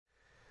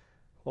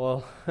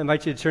Well, I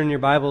invite you to turn your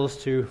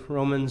Bibles to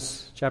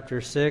Romans chapter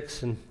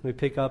 6, and we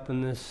pick up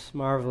in this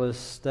marvelous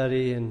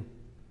study. And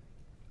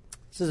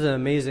this is an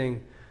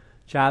amazing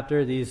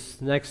chapter.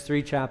 These next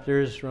three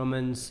chapters,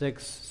 Romans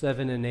 6,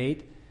 7, and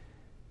 8,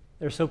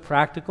 they're so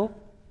practical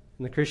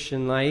in the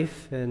Christian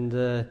life,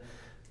 and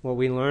what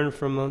we learn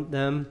from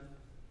them,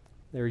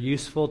 they're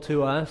useful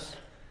to us.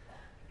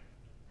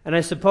 And I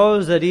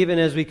suppose that even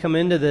as we come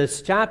into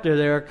this chapter,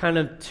 there are kind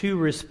of two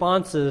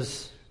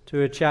responses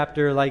to a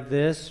chapter like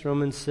this,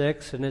 Romans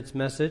 6, and its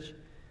message.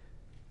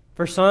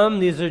 For some,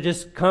 these are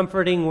just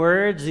comforting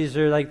words. These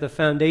are like the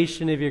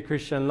foundation of your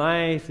Christian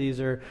life.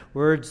 These are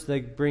words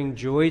that bring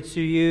joy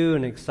to you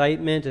and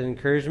excitement and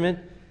encouragement.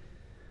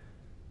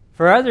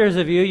 For others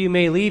of you, you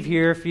may leave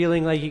here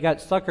feeling like you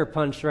got sucker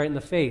punched right in the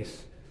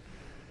face.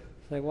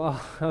 It's like,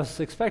 well, I was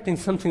expecting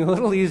something a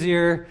little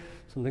easier,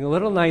 something a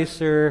little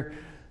nicer,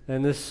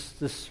 and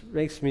this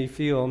makes me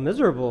feel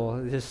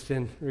miserable just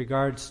in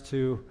regards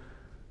to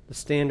the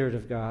standard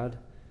of God.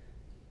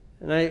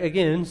 And I,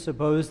 again,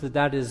 suppose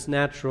that is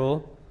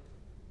natural.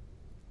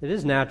 It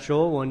is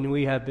natural when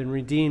we have been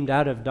redeemed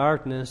out of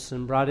darkness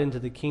and brought into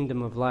the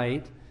kingdom of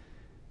light,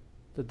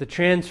 that the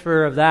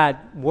transfer of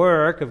that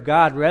work of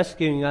God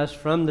rescuing us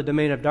from the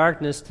domain of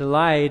darkness to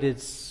light,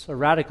 it's a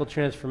radical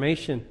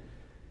transformation.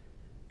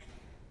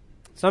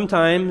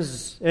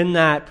 Sometimes in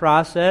that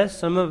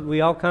process,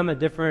 we all come at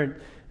different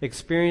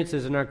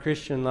experiences in our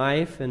Christian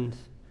life and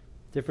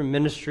different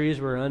ministries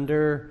we're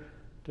under,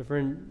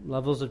 different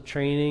levels of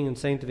training and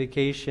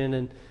sanctification,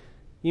 and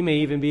you may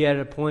even be at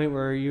a point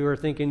where you are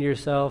thinking to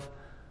yourself,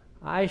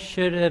 I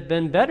should have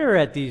been better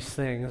at these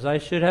things. I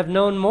should have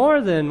known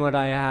more than what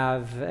I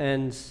have.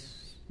 And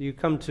you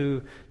come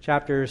to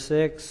chapter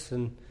 6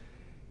 and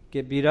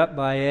get beat up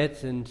by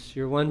it, and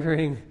you're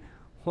wondering,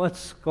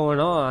 what's going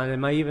on?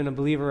 Am I even a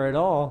believer at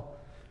all?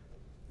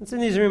 It's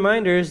in these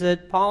reminders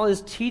that Paul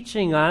is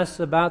teaching us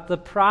about the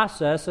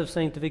process of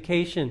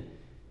sanctification.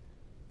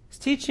 He's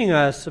teaching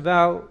us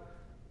about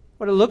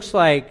what it looks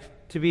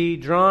like to be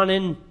drawn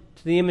into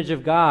the image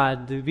of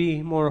God, to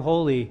be more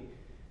holy.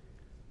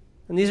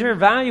 And these are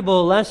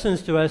valuable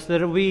lessons to us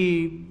that will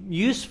be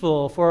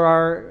useful for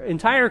our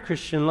entire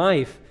Christian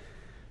life.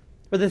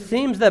 For the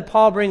themes that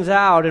Paul brings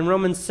out in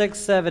Romans 6,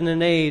 7,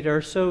 and 8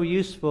 are so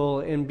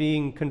useful in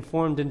being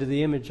conformed into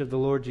the image of the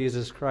Lord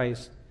Jesus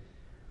Christ.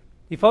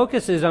 He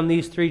focuses on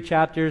these three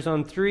chapters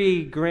on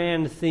three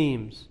grand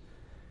themes.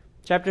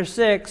 Chapter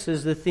 6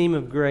 is the theme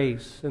of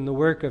grace and the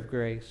work of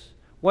grace.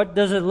 What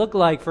does it look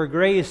like for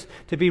grace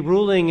to be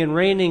ruling and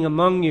reigning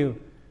among you?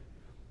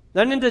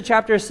 Then into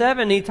chapter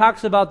 7, he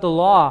talks about the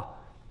law.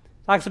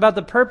 Talks about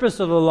the purpose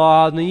of the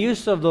law and the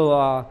use of the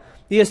law.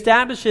 He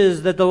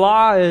establishes that the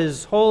law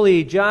is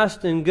holy,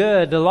 just, and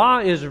good. The law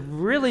is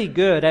really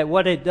good at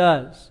what it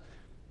does.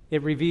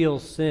 It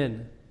reveals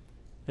sin,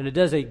 and it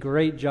does a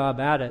great job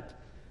at it.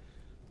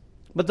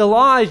 But the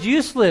law is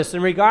useless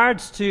in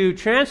regards to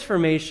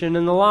transformation,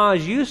 and the law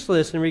is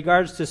useless in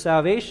regards to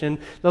salvation.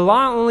 The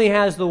law only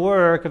has the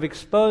work of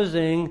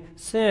exposing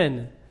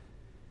sin.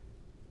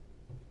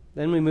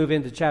 Then we move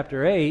into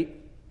chapter 8,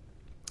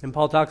 and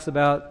Paul talks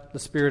about the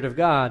Spirit of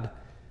God.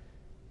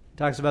 He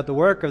talks about the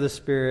work of the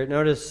Spirit.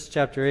 Notice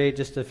chapter 8,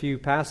 just a few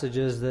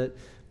passages that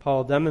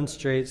Paul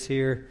demonstrates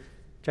here.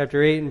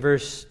 Chapter 8 and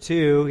verse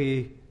 2,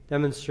 he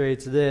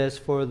demonstrates this: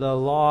 for the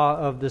law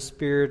of the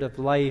Spirit of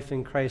life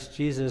in Christ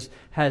Jesus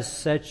has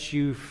set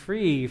you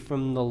free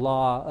from the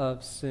law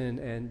of sin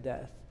and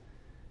death.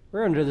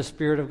 We're under the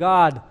Spirit of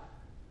God,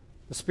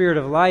 the Spirit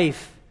of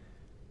life.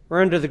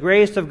 We're under the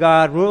grace of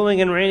God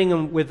ruling and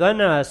reigning within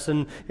us,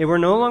 and we're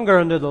no longer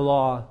under the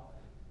law.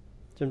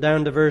 Jump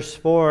down to verse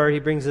 4, he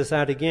brings this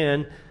out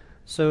again,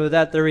 so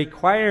that the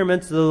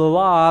requirements of the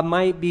law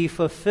might be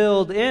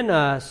fulfilled in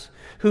us,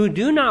 who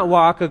do not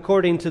walk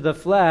according to the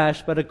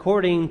flesh, but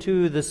according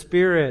to the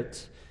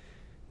Spirit.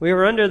 We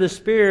are under the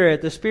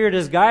Spirit. The Spirit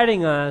is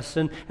guiding us,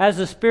 and as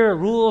the Spirit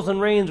rules and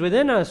reigns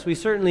within us, we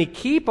certainly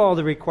keep all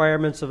the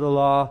requirements of the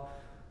law,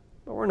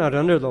 but we're not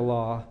under the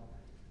law.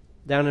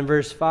 Down in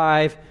verse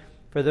 5,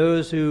 for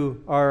those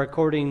who are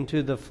according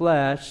to the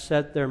flesh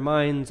set their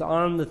minds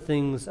on the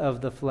things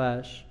of the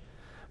flesh,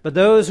 but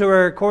those who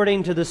are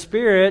according to the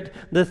Spirit,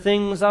 the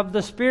things of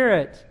the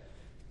Spirit.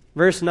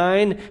 Verse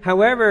 9,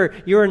 however,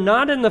 you are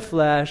not in the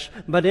flesh,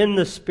 but in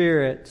the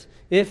Spirit,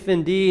 if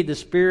indeed the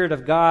Spirit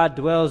of God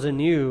dwells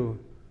in you.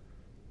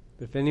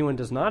 If anyone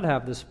does not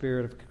have the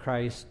Spirit of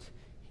Christ,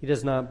 he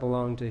does not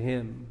belong to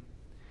him.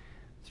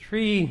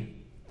 Three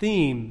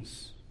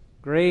themes: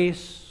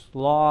 grace,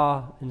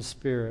 law, and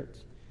Spirit.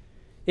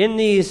 In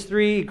these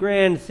three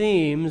grand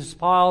themes,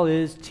 Paul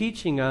is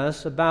teaching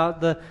us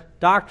about the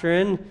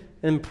doctrine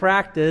and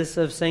practice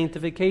of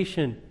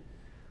sanctification.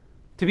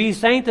 To be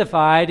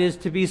sanctified is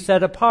to be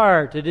set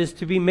apart. It is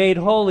to be made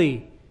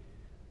holy.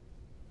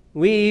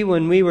 We,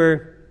 when we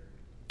were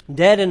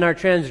dead in our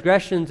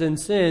transgressions and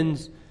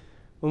sins,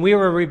 when we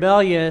were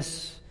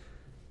rebellious,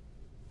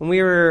 when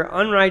we were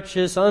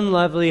unrighteous,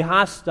 unlovely,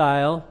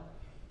 hostile,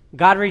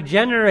 God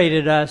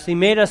regenerated us. He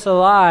made us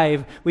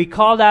alive. We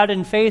called out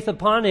in faith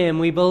upon Him.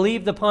 We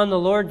believed upon the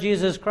Lord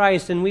Jesus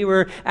Christ, and we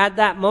were at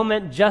that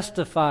moment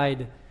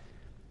justified.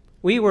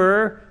 We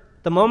were,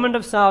 the moment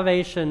of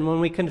salvation, when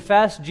we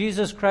confessed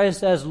Jesus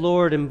Christ as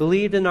Lord and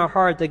believed in our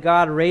heart that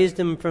God raised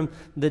Him from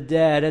the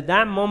dead. At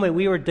that moment,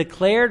 we were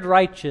declared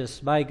righteous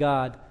by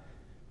God,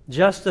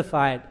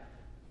 justified.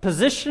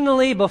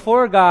 Positionally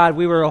before God,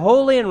 we were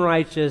holy and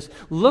righteous,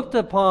 looked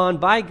upon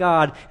by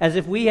God as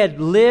if we had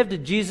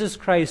lived Jesus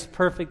Christ's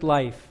perfect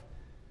life.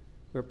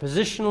 We were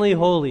positionally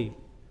holy,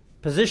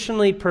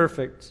 positionally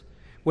perfect,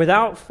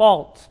 without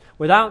fault,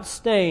 without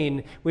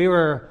stain. We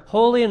were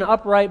holy and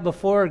upright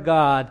before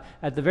God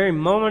at the very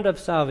moment of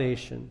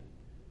salvation.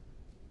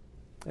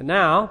 And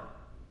now,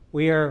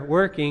 we are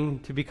working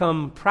to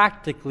become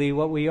practically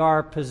what we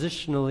are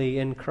positionally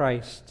in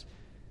Christ.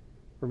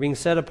 We're being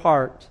set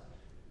apart.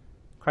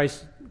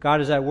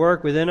 God is at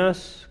work within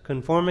us,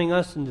 conforming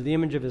us into the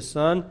image of His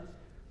Son.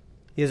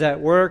 He is at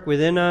work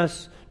within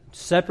us,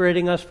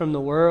 separating us from the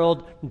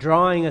world,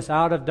 drawing us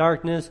out of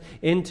darkness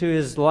into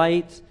His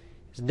light.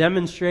 He's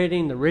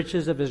demonstrating the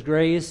riches of His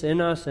grace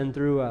in us and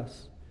through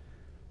us.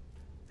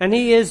 And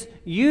He is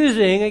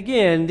using,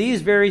 again,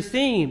 these very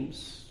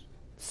themes,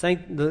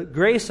 the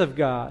grace of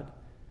God,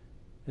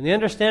 and the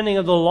understanding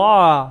of the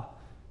law,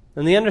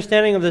 and the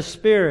understanding of the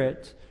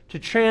Spirit to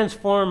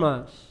transform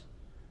us.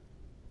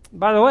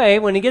 By the way,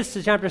 when he gets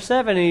to chapter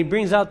 7 and he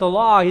brings out the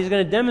law, he's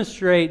going to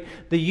demonstrate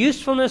the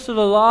usefulness of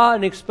the law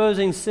in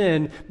exposing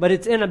sin, but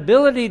its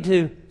inability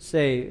to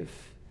save,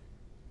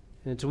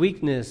 and its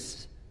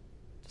weakness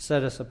to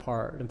set us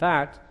apart. In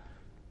fact,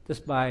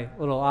 just by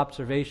little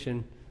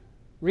observation,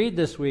 read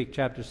this week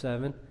chapter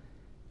 7,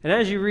 and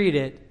as you read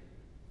it,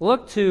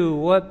 look to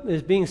what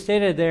is being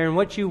stated there, and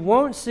what you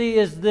won't see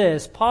is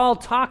this: Paul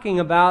talking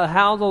about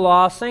how the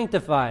law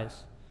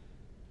sanctifies.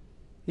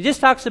 He just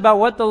talks about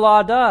what the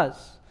law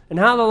does and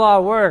how the law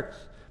works.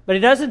 But he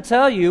doesn't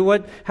tell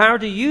you how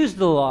to use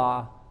the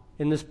law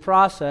in this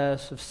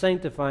process of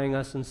sanctifying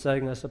us and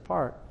setting us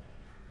apart.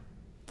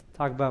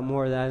 Talk about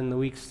more of that in the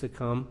weeks to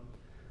come.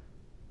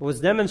 What's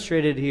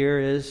demonstrated here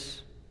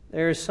is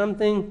there is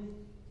something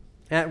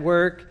at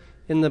work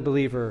in the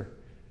believer.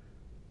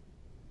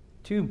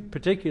 Two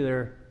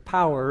particular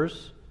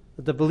powers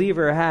that the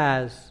believer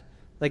has,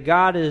 that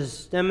God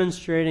is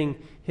demonstrating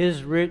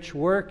His rich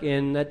work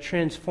in, that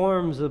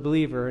transforms the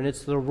believer. And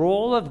it's the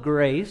role of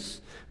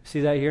grace. We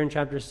see that here in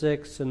chapter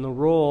 6, and the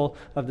role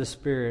of the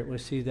Spirit. We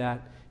see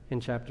that in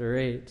chapter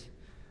 8.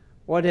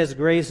 What has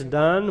grace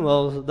done?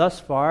 Well, thus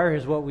far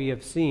is what we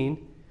have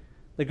seen.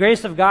 The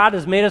grace of God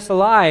has made us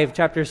alive,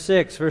 chapter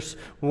 6, verse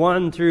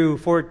 1 through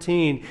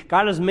 14.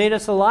 God has made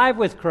us alive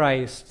with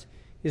Christ.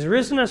 He's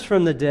risen us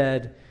from the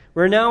dead.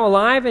 We're now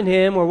alive in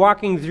Him. We're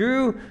walking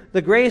through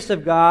the grace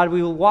of God.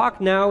 We will walk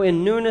now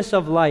in newness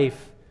of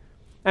life.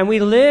 And we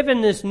live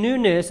in this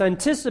newness,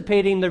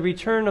 anticipating the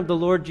return of the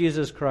Lord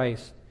Jesus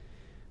Christ.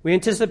 We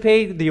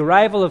anticipate the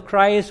arrival of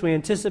Christ. We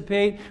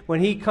anticipate when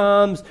He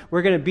comes,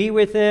 we're going to be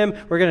with Him.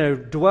 We're going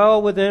to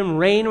dwell with Him,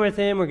 reign with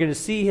Him. We're going to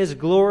see His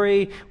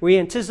glory. We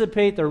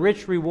anticipate the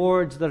rich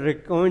rewards that are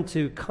going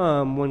to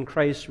come when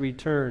Christ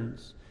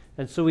returns.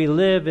 And so we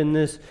live in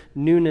this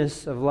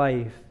newness of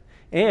life.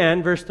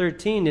 And verse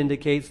 13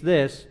 indicates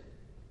this: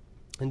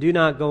 and do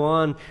not go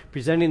on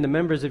presenting the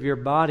members of your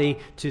body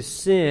to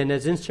sin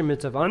as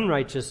instruments of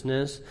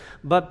unrighteousness,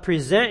 but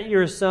present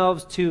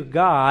yourselves to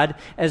God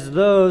as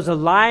those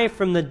alive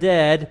from the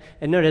dead,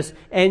 and notice,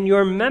 and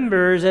your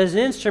members as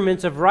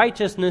instruments of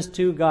righteousness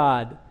to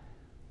God.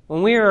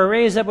 When we are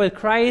raised up with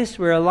Christ,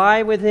 we're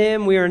alive with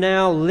Him, we are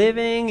now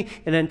living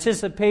in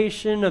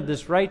anticipation of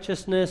this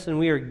righteousness, and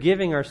we are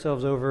giving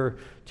ourselves over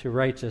to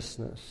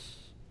righteousness.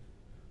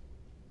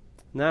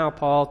 Now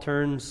Paul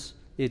turns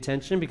the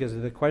attention, because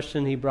of the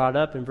question he brought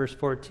up in verse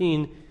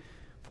 14,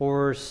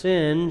 for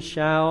sin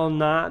shall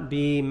not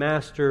be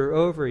master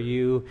over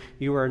you.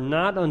 You are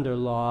not under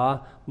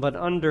law, but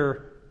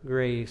under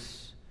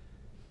grace.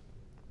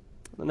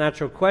 The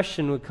natural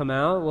question would come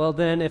out, well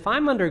then, if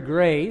I'm under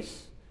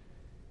grace,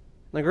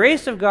 the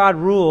grace of God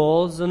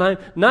rules, and I'm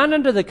not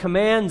under the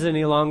commands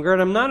any longer,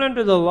 and I'm not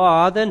under the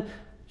law, then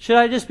should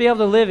I just be able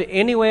to live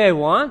any way I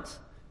want?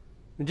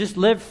 Just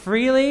live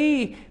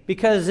freely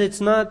because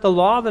it's not the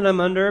law that I'm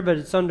under, but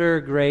it's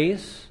under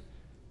grace.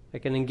 I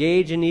can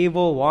engage in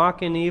evil,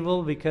 walk in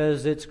evil,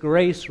 because it's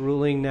grace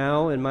ruling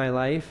now in my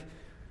life.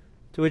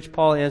 To which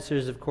Paul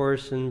answers, of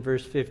course, in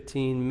verse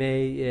 15,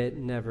 may it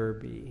never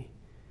be.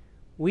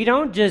 We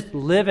don't just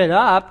live it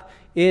up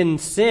in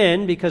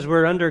sin because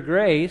we're under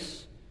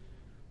grace.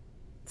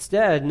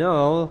 Instead,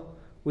 no,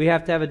 we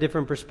have to have a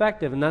different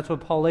perspective, and that's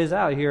what Paul lays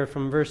out here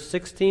from verse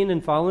 16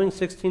 and following,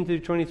 16 through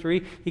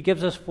 23. He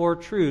gives us 4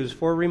 truths,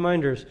 4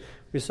 reminders.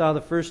 We saw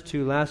the first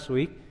 2 last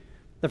week.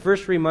 The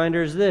first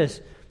reminder is this: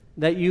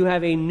 that you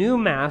have a new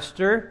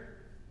master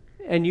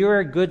and you're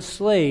a good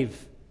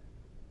slave.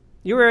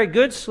 You are a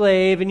good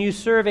slave and you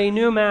serve a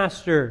new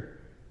master.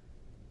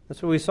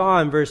 That's what we saw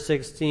in verse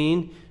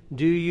 16.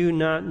 Do you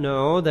not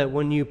know that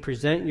when you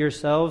present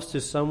yourselves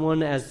to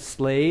someone as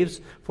slaves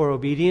for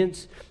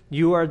obedience,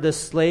 you are the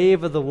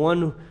slave of the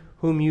one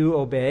whom you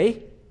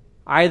obey,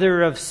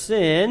 either of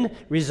sin,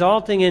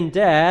 resulting in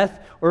death,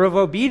 or of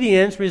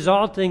obedience,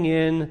 resulting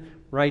in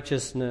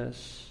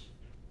righteousness.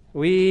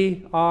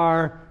 We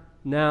are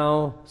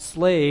now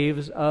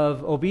slaves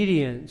of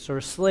obedience,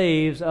 or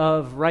slaves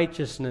of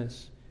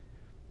righteousness.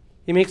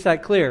 He makes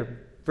that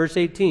clear. Verse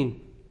 18.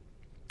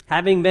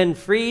 Having been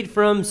freed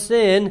from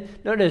sin,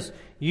 notice,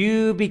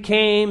 you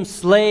became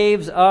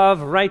slaves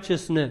of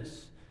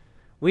righteousness.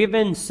 We've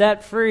been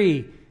set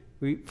free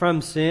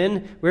from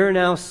sin. We're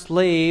now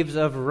slaves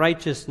of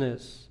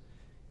righteousness.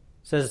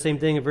 It says the same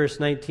thing in verse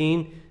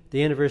 19,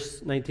 the end of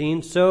verse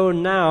 19. So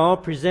now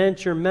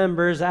present your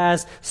members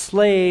as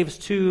slaves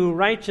to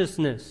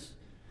righteousness.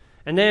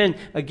 And then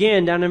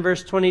again down in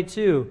verse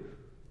 22,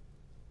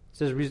 it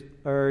says,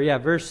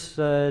 verse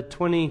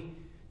 20.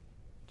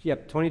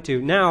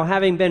 22. Now,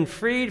 having been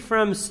freed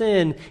from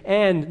sin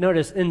and,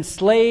 notice,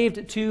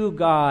 enslaved to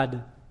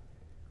God,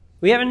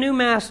 we have a new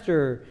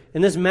master,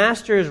 and this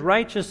master is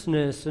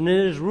righteousness, and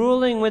it is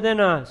ruling within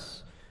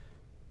us.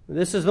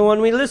 This is the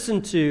one we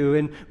listen to,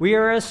 and we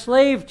are a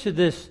slave to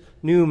this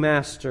new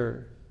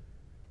master.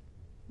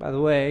 By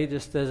the way,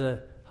 just as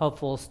a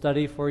helpful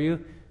study for you,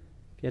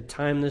 if you had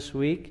time this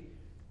week,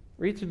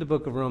 read through the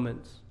book of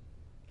Romans.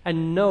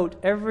 And note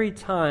every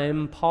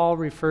time Paul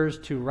refers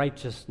to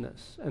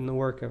righteousness and the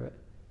work of it.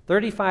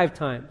 35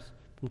 times,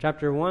 from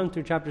chapter 1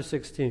 through chapter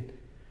 16.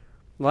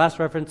 The last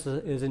reference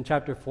is in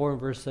chapter 4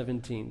 and verse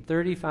 17.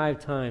 35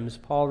 times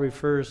Paul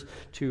refers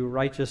to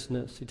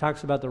righteousness. He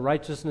talks about the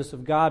righteousness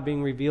of God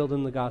being revealed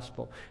in the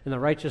gospel, and the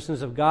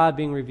righteousness of God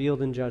being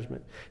revealed in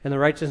judgment, and the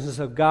righteousness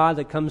of God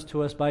that comes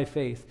to us by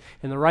faith,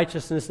 and the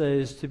righteousness that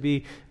is to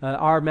be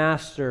our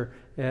master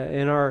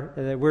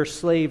that we're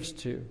slaves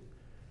to.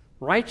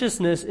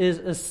 Righteousness is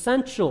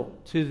essential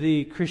to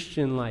the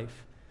Christian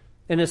life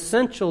and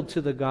essential to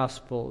the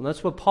gospel. And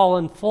that's what Paul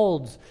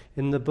unfolds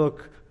in the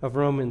book of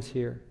Romans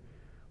here.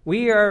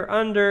 We are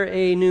under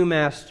a new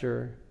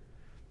master.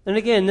 And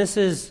again, this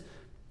is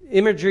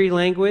imagery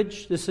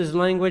language. This is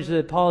language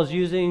that Paul is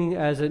using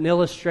as an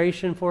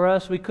illustration for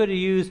us. We could have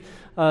used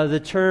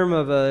the term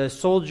of a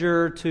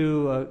soldier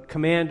to a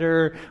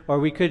commander, or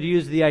we could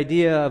use the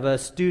idea of a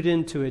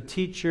student to a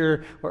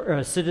teacher, or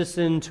a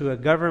citizen to a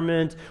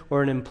government,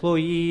 or an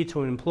employee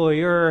to an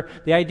employer.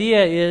 The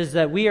idea is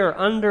that we are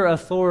under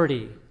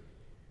authority.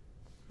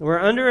 We're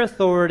under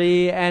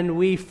authority, and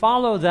we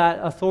follow that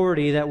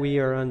authority that we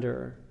are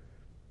under.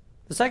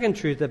 The second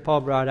truth that Paul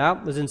brought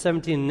out was in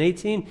 17 and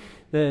 18.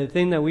 The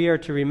thing that we are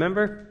to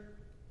remember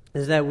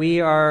is that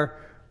we are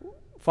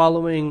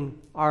following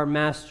our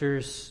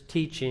master's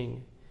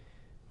teaching.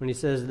 When he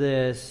says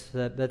this,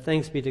 that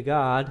thanks be to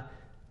God,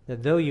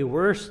 that though you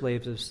were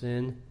slaves of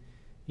sin,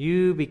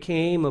 you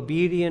became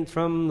obedient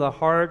from the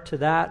heart to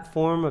that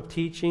form of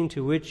teaching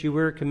to which you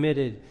were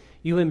committed.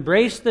 You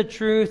embraced the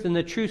truth, and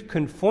the truth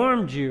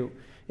conformed you.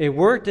 It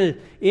worked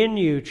in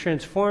you,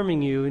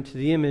 transforming you into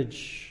the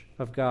image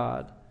of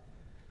God.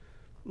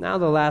 Now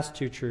the last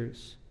two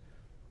truths.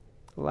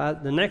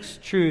 The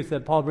next truth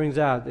that Paul brings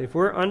out, if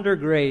we're under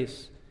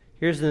grace,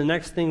 here's the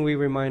next thing we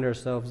remind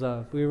ourselves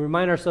of. We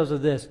remind ourselves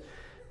of this,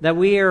 that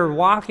we are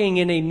walking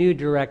in a new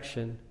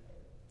direction.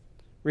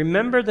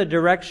 Remember the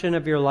direction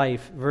of your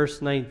life,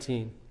 verse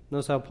 19.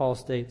 Notice how Paul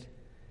states.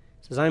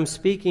 He says, I'm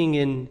speaking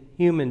in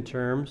human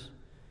terms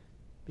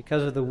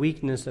because of the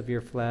weakness of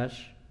your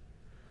flesh.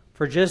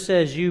 For just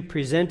as you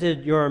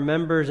presented your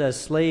members as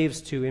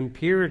slaves to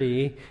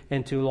impurity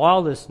and to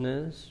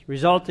lawlessness,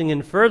 resulting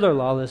in further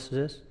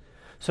lawlessness,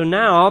 so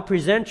now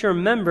present your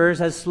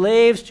members as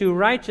slaves to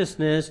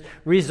righteousness,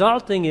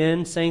 resulting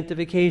in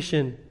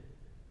sanctification.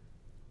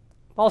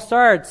 Paul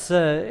starts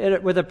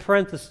with a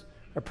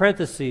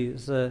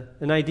parenthesis,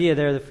 an idea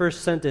there, the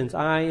first sentence,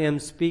 I am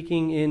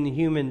speaking in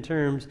human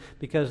terms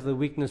because of the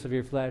weakness of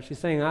your flesh. He's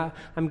saying,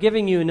 I'm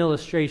giving you an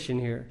illustration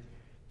here.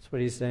 That's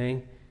what he's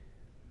saying.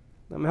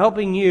 I'm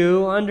helping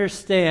you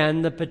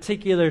understand the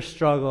particular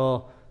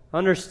struggle,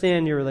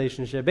 understand your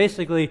relationship.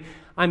 Basically,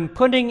 I'm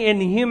putting in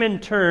human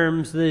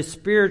terms the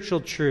spiritual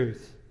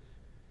truth.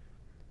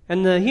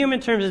 And the human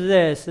terms of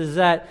this is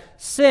that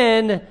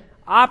sin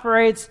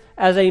operates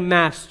as a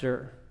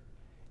master.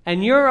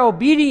 And your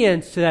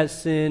obedience to that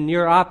sin,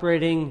 you're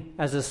operating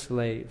as a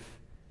slave.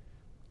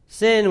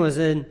 Sin was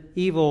an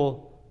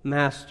evil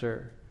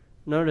master.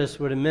 Notice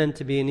what it meant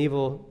to be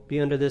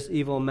under this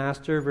evil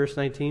master. Verse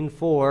 19,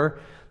 for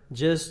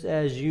just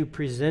as you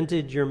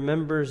presented your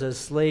members as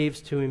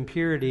slaves to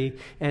impurity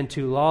and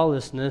to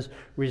lawlessness,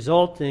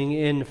 resulting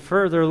in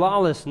further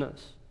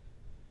lawlessness.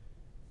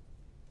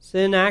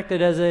 Sin acted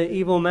as an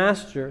evil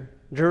master,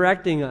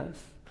 directing us,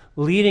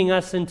 leading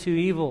us into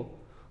evil,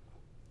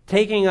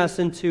 taking us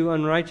into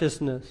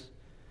unrighteousness,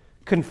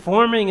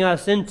 conforming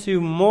us into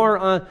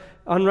more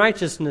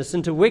unrighteousness,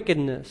 into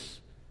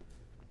wickedness.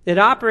 It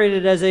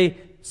operated as a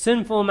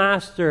sinful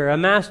master, a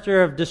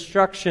master of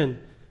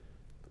destruction.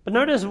 But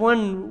notice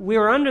when we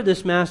were under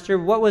this master,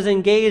 what was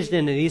engaged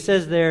in it? He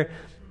says there,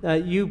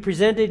 you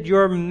presented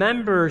your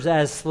members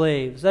as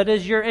slaves. That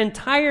is, your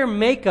entire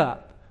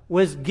makeup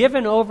was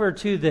given over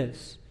to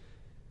this.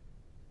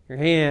 Your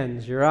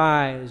hands, your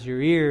eyes,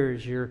 your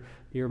ears,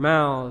 your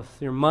mouth,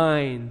 your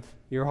mind,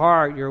 your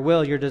heart, your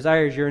will, your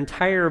desires, your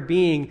entire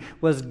being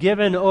was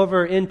given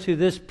over into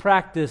this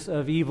practice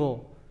of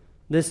evil,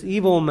 this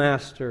evil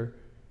master.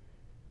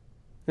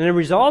 And the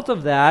result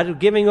of that,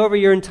 giving over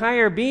your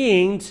entire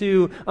being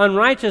to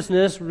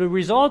unrighteousness, the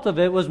result of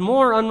it was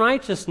more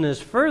unrighteousness,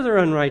 further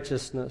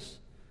unrighteousness.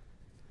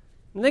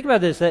 And think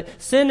about this,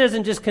 that sin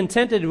isn't just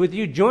contented with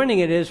you joining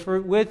it,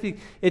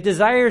 it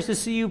desires to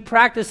see you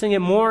practicing it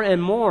more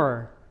and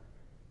more.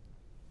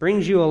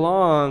 Brings you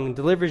along,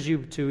 delivers you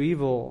to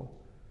evil.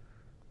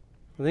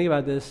 Think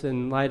about this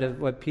in light of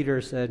what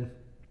Peter said.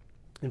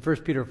 In 1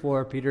 Peter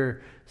 4,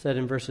 Peter said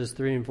in verses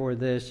 3 and 4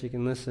 this, you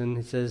can listen.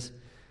 He says,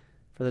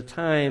 "For the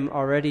time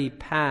already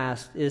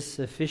past is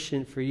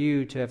sufficient for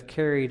you to have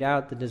carried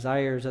out the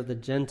desires of the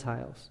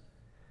Gentiles,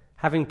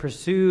 having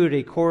pursued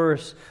a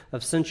course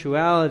of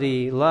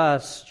sensuality,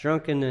 lust,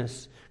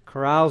 drunkenness,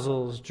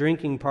 carousals,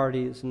 drinking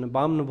parties, and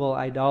abominable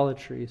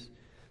idolatries."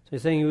 So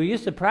he's saying we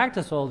used to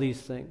practice all these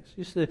things.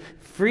 We used to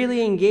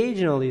freely engage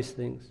in all these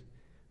things.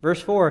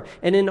 Verse 4,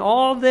 "And in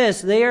all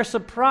this they are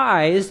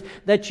surprised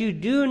that you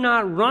do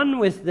not run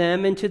with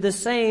them into the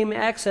same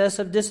excess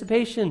of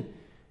dissipation."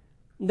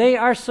 They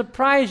are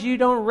surprised you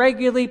don't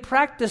regularly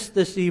practice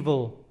this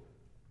evil.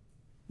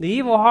 The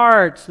evil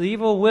hearts, the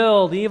evil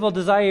will, the evil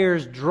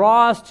desires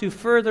draw us to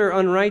further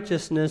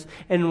unrighteousness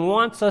and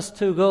wants us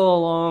to go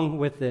along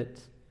with it.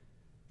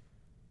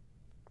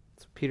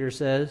 That's what Peter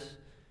says.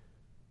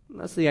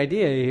 That's the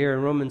idea here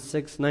in Romans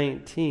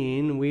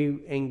 6:19. We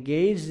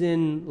engaged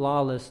in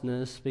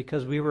lawlessness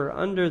because we were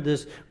under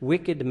this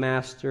wicked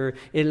master.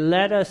 It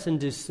led us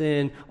into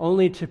sin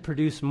only to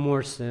produce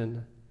more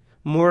sin,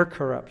 more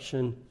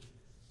corruption,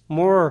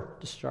 more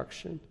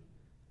destruction.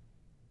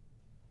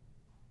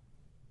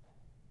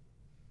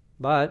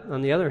 But,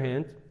 on the other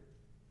hand,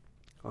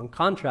 on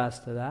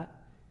contrast to that,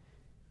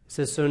 it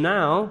says, "So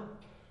now,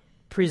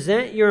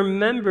 present your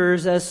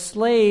members as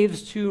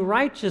slaves to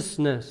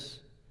righteousness,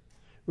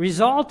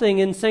 resulting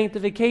in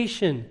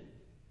sanctification."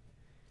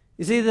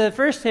 You see, the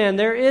first hand,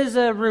 there is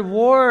a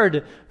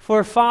reward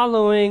for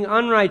following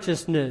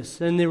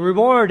unrighteousness, and the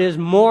reward is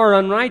more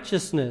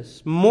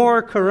unrighteousness,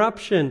 more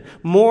corruption,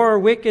 more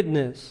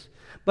wickedness.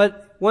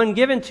 But when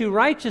given to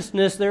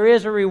righteousness, there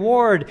is a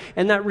reward,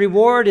 and that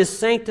reward is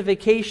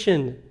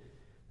sanctification.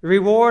 The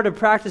reward of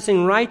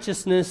practicing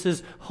righteousness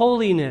is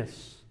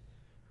holiness.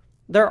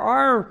 There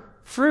are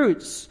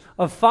fruits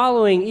of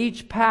following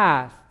each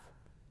path.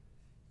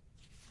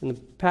 And the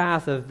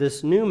path of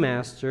this new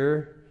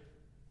master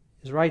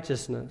is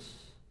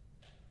righteousness.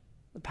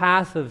 The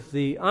path of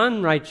the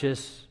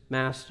unrighteous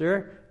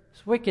master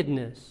is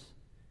wickedness.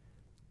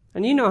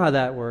 And you know how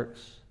that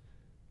works.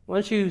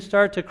 Once you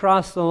start to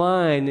cross the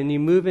line and you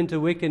move into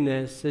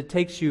wickedness, it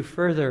takes you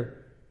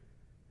further.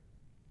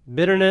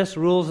 Bitterness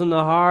rules in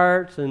the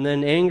heart, and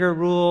then anger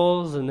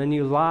rules, and then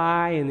you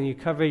lie, and then you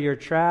cover your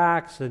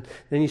tracks, and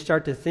then you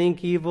start to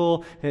think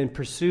evil and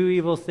pursue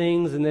evil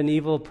things, and then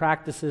evil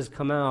practices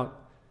come out.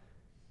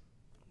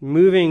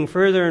 Moving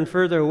further and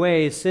further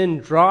away, sin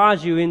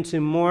draws you into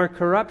more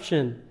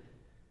corruption.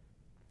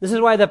 This is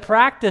why the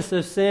practice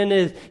of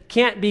sin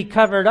can't be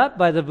covered up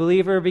by the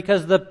believer,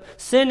 because the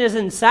sin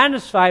isn't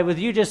satisfied with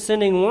you just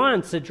sinning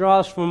once. It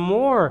draws for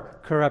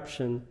more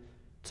corruption,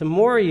 to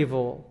more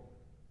evil.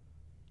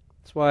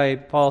 That's why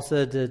Paul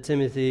said to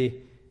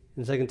Timothy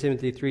in 2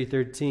 Timothy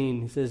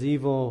 3:13, he says,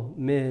 "Evil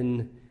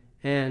men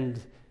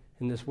and,"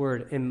 in this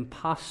word,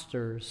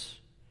 "impostors."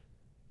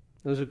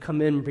 Those who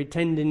come in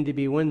pretending to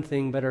be one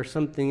thing but are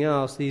something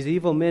else. These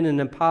evil men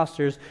and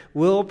impostors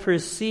will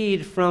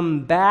proceed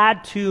from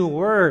bad to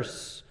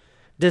worse,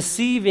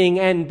 deceiving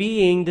and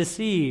being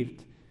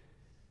deceived.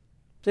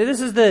 So this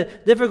is the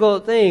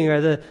difficult thing,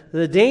 or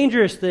the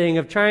dangerous thing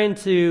of trying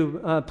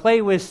to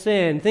play with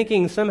sin,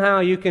 thinking somehow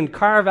you can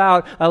carve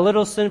out a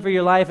little sin for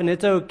your life and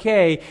it's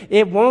okay.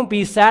 It won't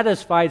be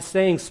satisfied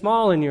staying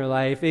small in your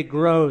life. It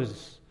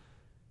grows,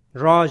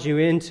 draws you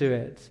into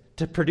it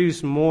to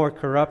produce more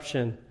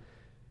corruption.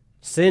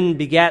 Sin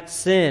begets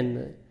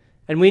sin.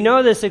 And we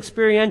know this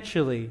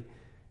experientially.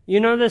 You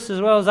know this as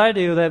well as I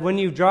do, that when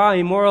you draw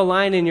a moral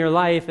line in your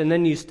life and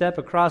then you step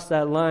across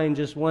that line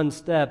just one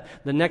step,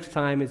 the next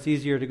time it's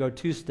easier to go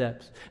 2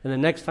 steps. And the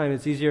next time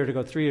it's easier to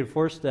go 3 and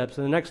 4 steps.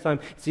 And the next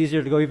time it's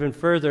easier to go even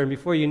further. And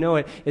before you know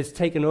it, it's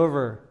taken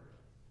over.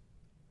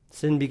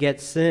 Sin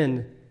begets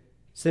sin.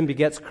 Sin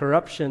begets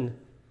corruption.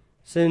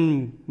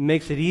 Sin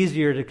makes it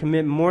easier to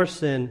commit more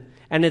sin.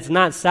 And it's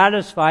not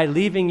satisfied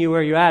leaving you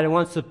where you're at. It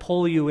wants to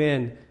pull you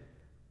in.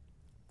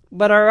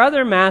 But our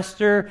other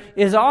master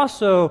is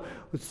also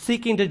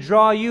seeking to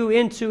draw you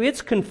into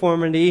its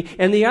conformity,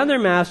 and the other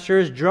master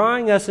is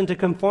drawing us into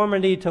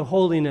conformity to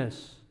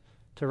holiness,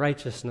 to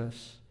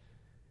righteousness.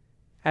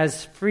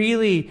 As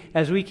freely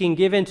as we can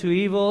give into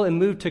evil and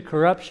move to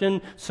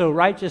corruption, so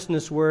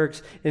righteousness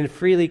works and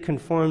freely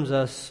conforms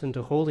us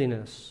into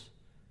holiness.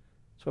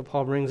 That's what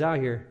Paul brings out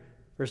here.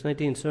 Verse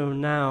 19, "So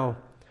now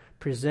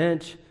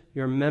present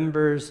your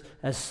members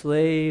as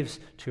slaves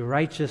to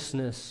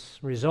righteousness,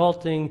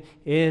 resulting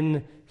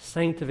in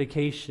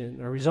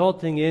sanctification, or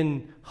resulting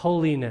in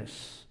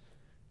holiness,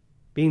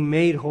 being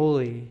made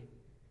holy.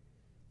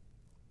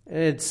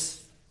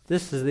 This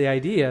is the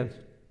idea.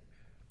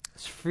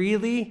 As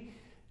freely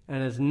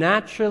and as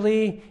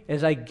naturally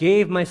as I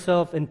gave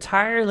myself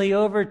entirely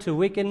over to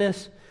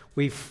wickedness,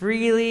 we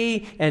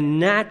freely and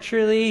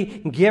naturally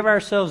give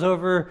ourselves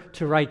over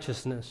to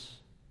righteousness.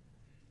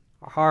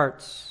 Our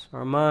hearts,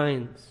 our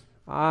minds,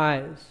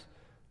 eyes,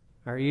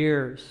 our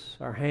ears,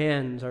 our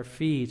hands, our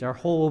feet, our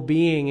whole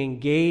being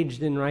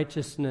engaged in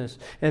righteousness.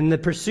 And the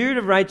pursuit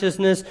of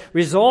righteousness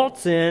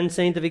results in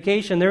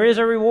sanctification. There is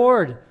a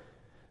reward.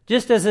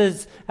 Just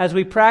as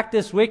we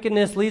practice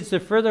wickedness leads to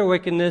further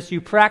wickedness,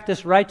 you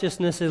practice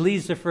righteousness, it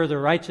leads to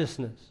further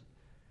righteousness.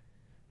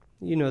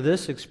 You know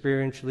this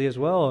experientially as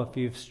well if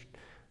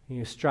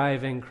you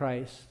strive in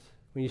Christ.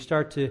 When you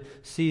start to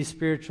see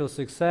spiritual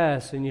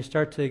success and you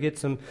start to get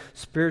some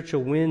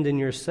spiritual wind in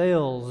your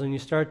sails and you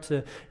start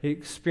to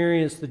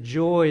experience the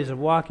joys of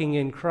walking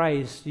in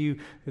Christ, you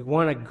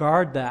want to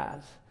guard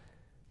that.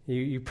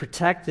 You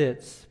protect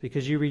it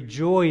because you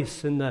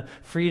rejoice in the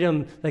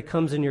freedom that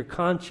comes in your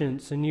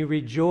conscience, and you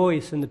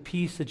rejoice in the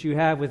peace that you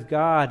have with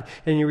God,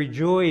 and you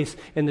rejoice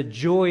in the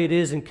joy it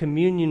is in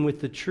communion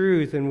with the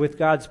truth and with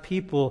God's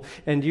people,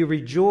 and you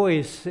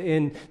rejoice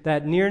in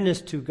that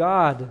nearness to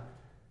God.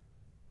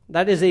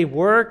 That is a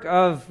work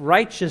of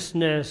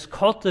righteousness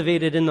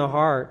cultivated in the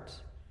heart.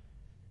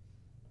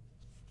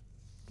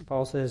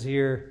 Paul says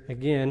here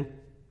again,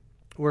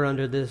 we're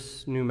under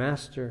this new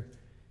master.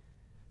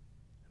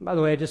 By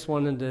the way, I just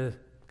wanted to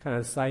kind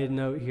of side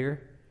note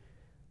here.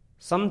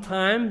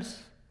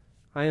 Sometimes,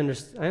 I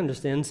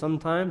understand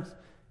sometimes,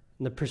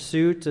 in the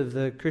pursuit of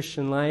the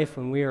Christian life,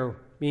 when we are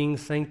being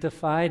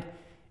sanctified,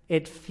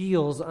 it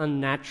feels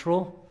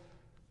unnatural.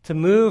 To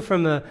move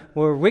from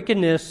where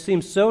wickedness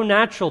seems so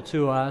natural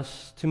to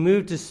us, to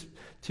move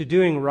to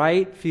doing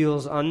right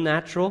feels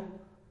unnatural.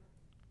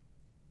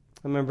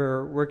 I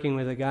remember working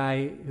with a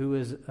guy who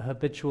was a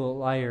habitual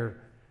liar,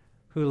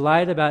 who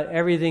lied about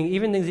everything,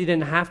 even things he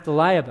didn't have to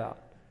lie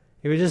about.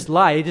 He would just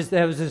lie.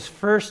 That was his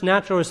first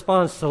natural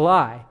response to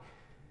lie.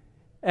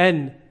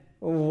 And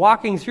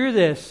walking through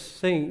this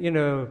thing,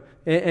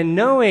 and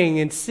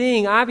knowing and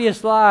seeing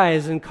obvious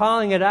lies and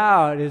calling it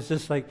out is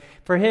just like,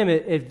 for him,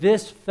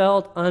 this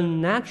felt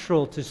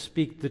unnatural to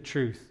speak the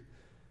truth.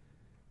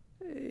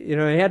 He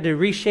had to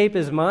reshape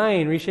his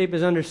mind, reshape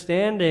his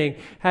understanding,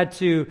 had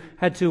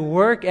to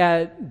work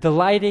at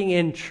delighting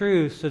in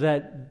truth so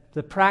that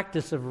the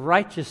practice of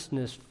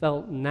righteousness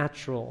felt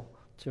natural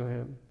to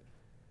him.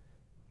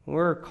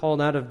 We're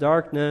called out of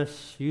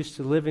darkness, used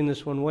to living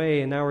this one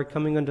way, and now we're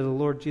coming under the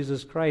Lord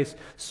Jesus Christ.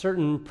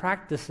 Certain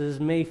practices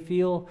may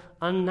feel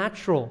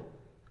unnatural.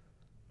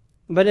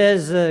 But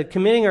as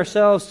committing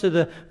ourselves to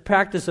the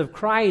practice of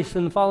Christ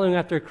and following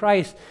after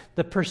Christ,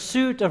 the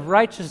pursuit of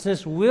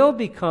righteousness will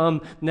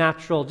become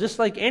natural, just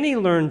like any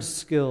learned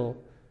skill.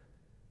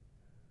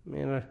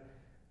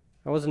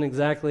 I wasn't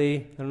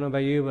exactly, I don't know about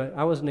you, but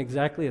I wasn't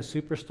exactly a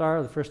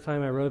superstar the first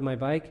time I rode my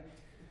bike.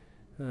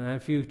 I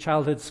have a few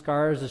childhood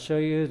scars to show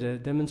you to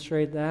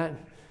demonstrate that.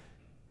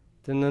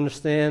 Didn't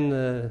understand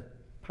the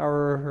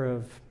power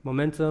of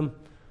momentum.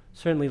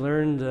 Certainly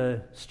learned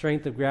the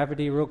strength of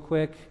gravity real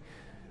quick.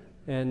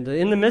 And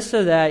in the midst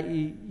of that,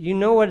 you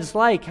know what it's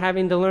like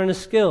having to learn a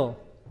skill.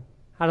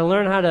 How to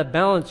learn how to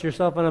balance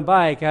yourself on a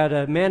bike, how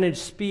to manage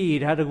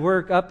speed, how to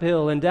work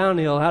uphill and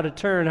downhill, how to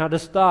turn, how to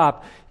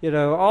stop.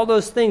 All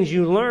those things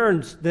you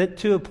learned that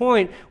to a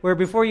point where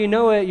before you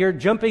know it, you're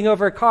jumping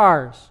over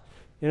cars.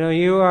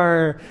 You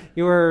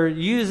are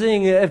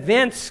using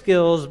advanced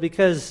skills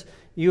because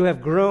you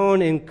have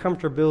grown in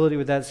comfortability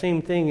with that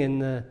same thing in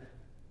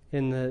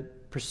the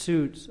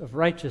pursuit of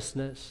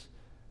righteousness.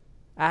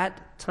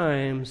 At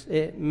times,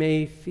 it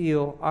may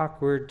feel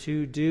awkward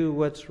to do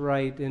what's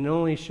right, and it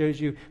only shows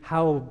you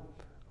how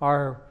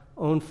our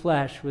own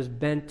flesh was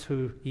bent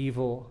to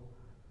evil.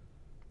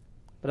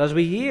 But as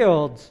we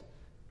yield,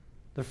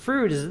 the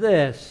fruit is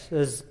this,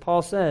 as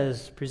Paul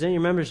says, present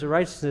your members to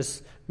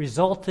righteousness,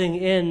 resulting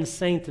in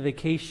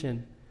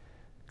sanctification,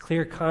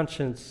 clear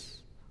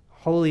conscience,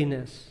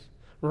 holiness,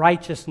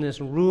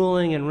 righteousness,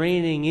 ruling and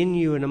reigning in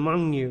you and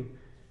among you.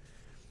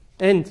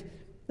 And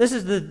this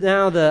is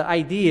now the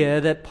idea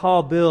that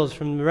Paul builds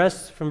from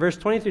verse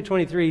 20 through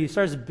 23. He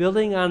starts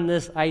building on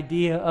this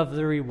idea of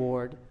the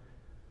reward.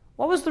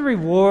 What was the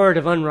reward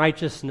of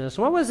unrighteousness?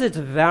 What was its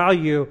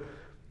value?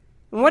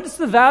 And what is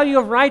the value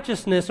of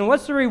righteousness? And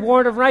what's the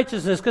reward of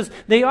righteousness? Because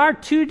they are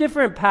two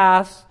different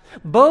paths,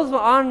 both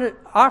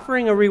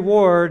offering a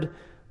reward,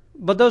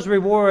 but those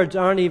rewards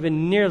aren't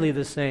even nearly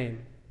the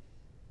same.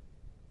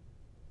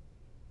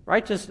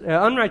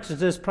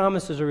 Unrighteousness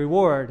promises a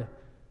reward.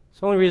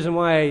 It's the only reason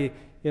why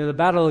the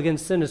battle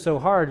against sin is so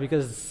hard,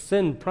 because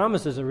sin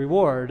promises a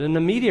reward, an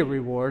immediate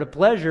reward, a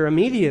pleasure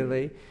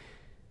immediately.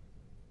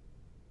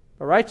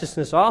 But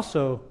righteousness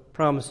also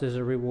promises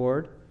a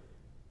reward.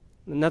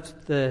 And that's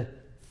the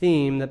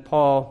theme that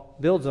Paul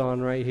builds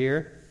on right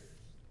here.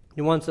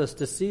 He wants us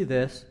to see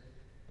this.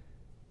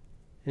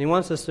 And he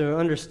wants us to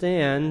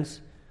understand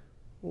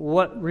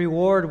what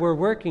reward we're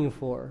working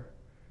for.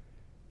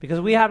 Because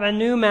we have a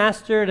new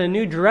master and a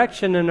new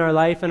direction in our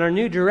life, and our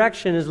new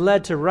direction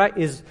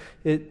is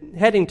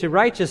heading to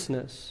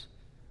righteousness.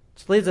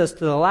 Which leads us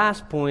to the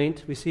last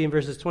point we see in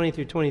verses 20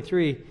 through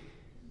 23.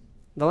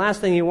 The last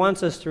thing he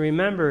wants us to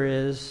remember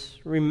is,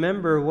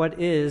 remember what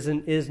is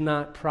and is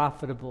not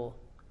profitable.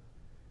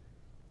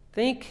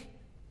 Think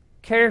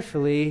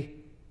carefully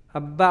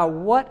about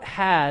what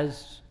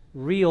has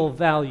real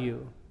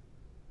value,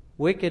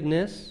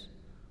 wickedness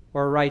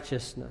or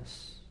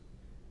righteousness.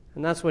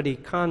 And that's what he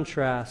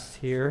contrasts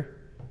here.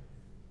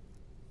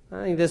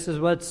 I think this is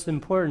what's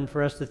important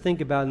for us to think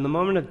about. In the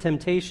moment of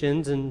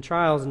temptations and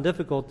trials and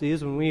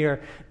difficulties, when we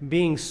are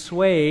being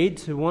swayed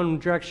to one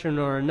direction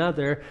or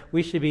another,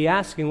 we should be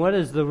asking, what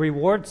is the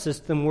reward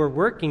system we're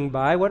working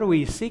by? What are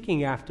we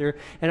seeking after?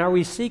 And are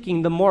we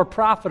seeking the more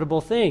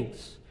profitable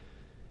things?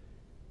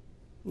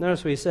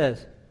 Notice what he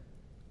says.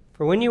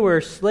 For when you were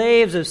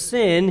slaves of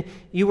sin,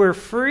 you were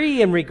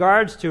free in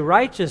regards to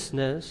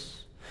righteousness.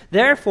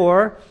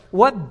 Therefore,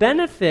 what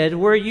benefit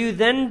were you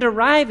then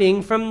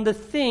deriving from the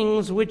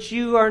things which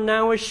you are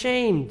now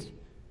ashamed?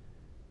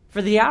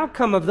 For the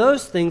outcome of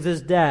those things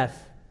is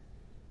death.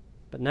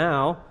 But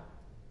now,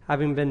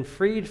 having been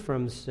freed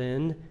from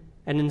sin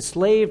and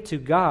enslaved to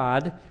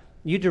God,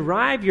 you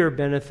derive your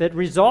benefit,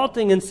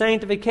 resulting in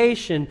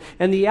sanctification,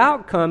 and the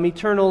outcome,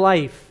 eternal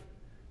life.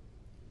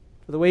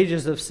 For the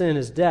wages of sin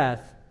is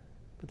death,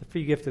 but the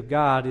free gift of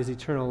God is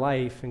eternal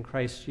life in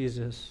Christ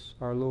Jesus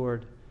our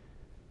Lord.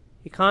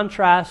 He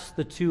contrasts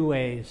the two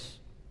ways.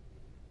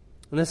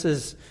 And this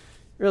is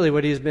really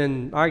what he's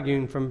been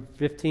arguing from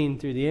 15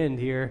 through the end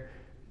here.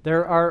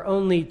 There are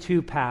only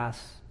two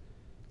paths.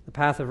 The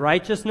path of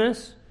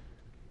righteousness,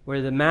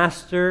 where the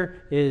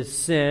master is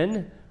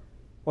sin,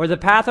 or the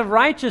path of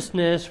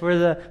righteousness, where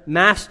the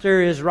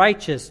master is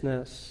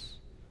righteousness.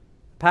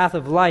 The path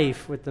of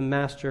life with the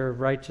master of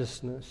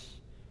righteousness.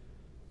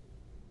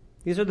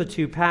 These are the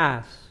two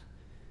paths.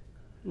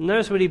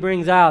 Notice what he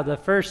brings out, the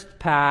first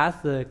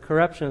path, the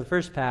corruption of the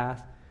first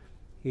path.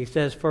 He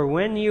says, for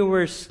when you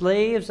were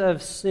slaves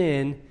of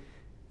sin,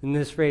 in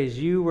this phrase,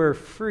 you were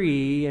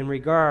free in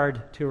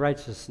regard to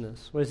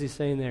righteousness. What is he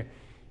saying there?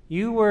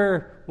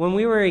 When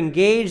we were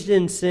engaged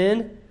in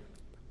sin,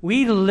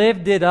 we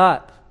lived it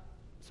up.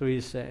 That's what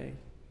he's saying.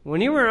 When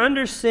you were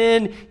under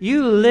sin,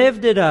 you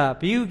lived it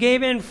up. You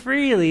gave in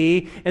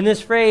freely. In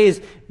this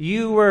phrase,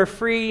 you were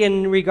free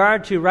in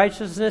regard to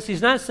righteousness.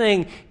 He's not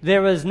saying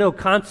there was no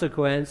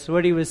consequence.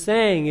 What he was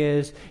saying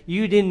is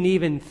you didn't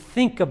even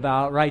think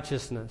about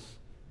righteousness.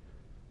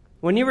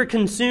 When you were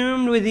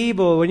consumed with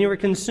evil, when you were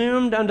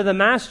consumed under the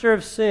master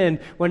of sin,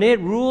 when it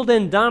ruled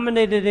and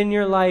dominated in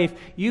your life,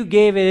 you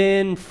gave it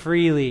in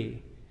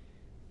freely.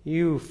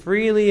 You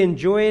freely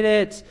enjoyed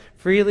it,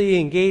 freely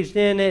engaged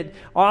in it.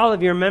 All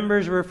of your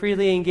members were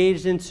freely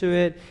engaged into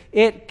it.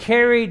 It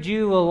carried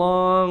you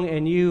along,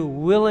 and you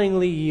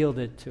willingly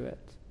yielded to it.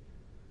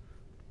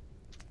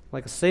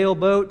 Like a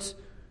sailboat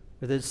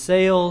with its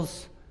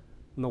sails,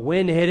 when the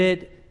wind hit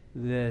it,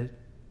 the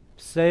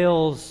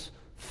sails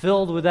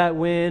filled with that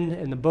wind,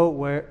 and the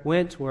boat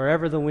went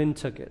wherever the wind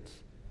took it.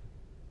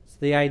 It's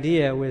the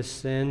idea with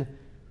sin.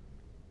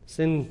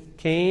 Sin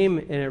came,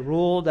 and it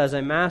ruled as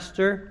a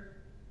master.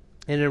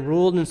 And it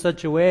ruled in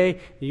such a way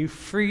that you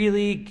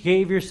freely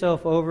gave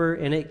yourself over,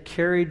 and it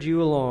carried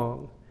you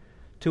along.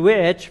 To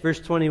which, verse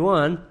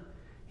 21,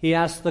 he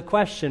asks the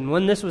question,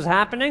 when this was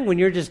happening, when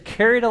you're just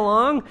carried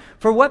along,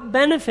 for what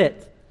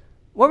benefit?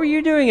 What were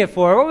you doing it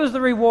for? What was the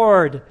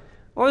reward?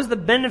 What was the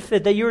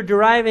benefit that you were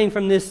deriving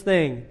from this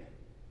thing?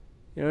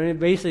 You know,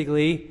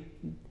 basically,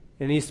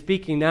 and he's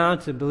speaking now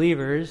to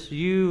believers,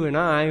 you and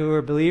I who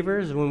are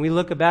believers, when we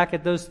look back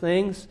at those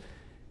things,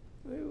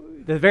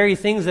 the very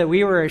things that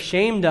we were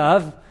ashamed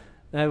of,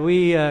 that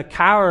we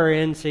cower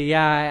in and say,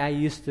 yeah, I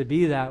used to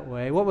be that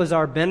way. What was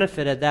our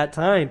benefit at that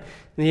time?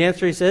 And the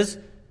answer, he says,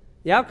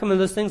 the outcome of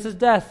those things is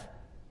death.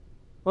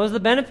 What was the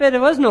benefit? It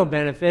was no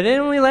benefit. It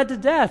only led to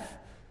death.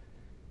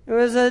 It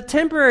was a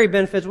temporary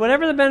benefit.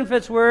 Whatever the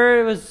benefits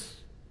were, it was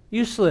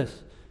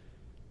useless.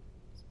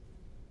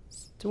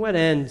 To what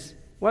ends?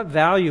 What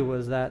value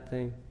was that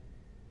thing?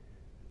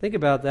 Think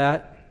about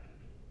that.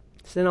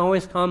 Sin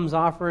always comes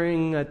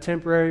offering a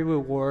temporary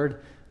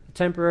reward, a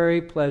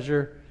temporary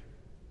pleasure.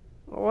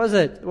 What was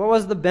it? What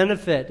was the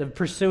benefit of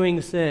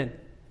pursuing sin?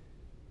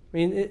 I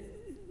mean,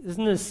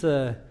 isn't this,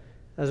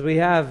 as we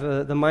have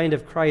the mind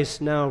of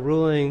Christ now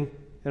ruling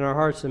in our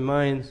hearts and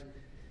minds,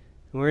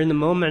 and we're in the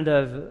moment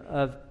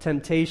of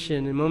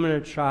temptation, a moment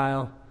of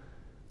trial,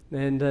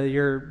 and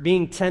you're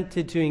being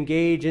tempted to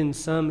engage in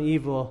some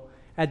evil,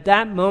 at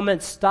that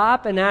moment,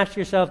 stop and ask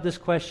yourself this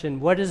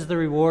question: what is the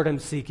reward I'm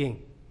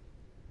seeking?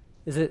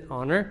 Is it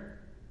honor?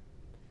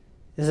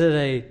 Is it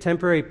a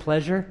temporary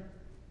pleasure?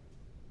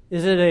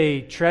 Is it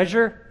a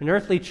treasure, an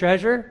earthly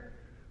treasure?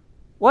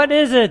 What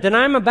is it that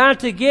I'm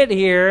about to get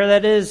here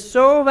that is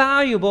so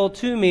valuable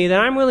to me that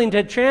I'm willing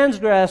to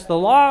transgress the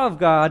law of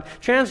God,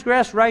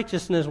 transgress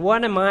righteousness?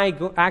 What am I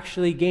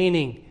actually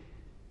gaining?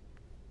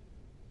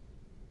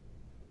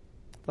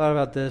 Thought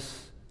about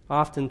this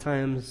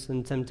oftentimes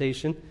in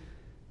temptation.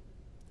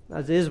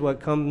 That is what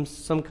comes,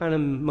 some kind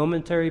of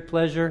momentary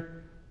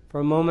pleasure for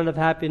a moment of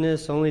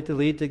happiness, only to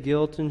lead to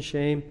guilt and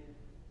shame.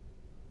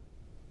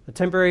 A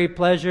temporary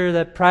pleasure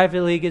that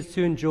privately gets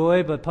to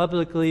enjoy, but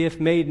publicly, if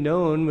made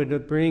known,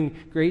 would bring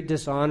great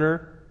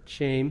dishonor,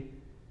 shame.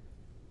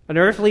 An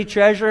earthly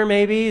treasure,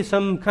 maybe,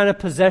 some kind of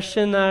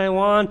possession that I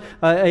want,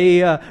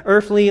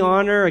 earthly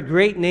honor, a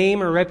great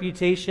name or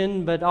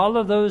reputation, but all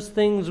of those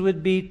things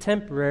would be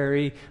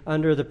temporary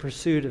under the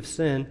pursuit of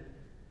sin.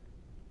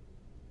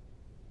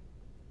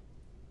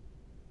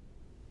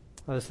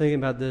 I was thinking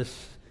about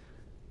this.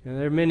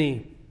 There are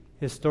many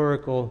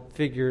historical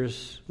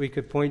figures we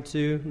could point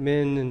to,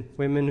 men and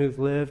women who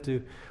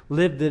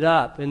lived it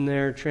up in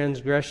their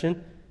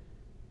transgression.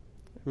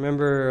 I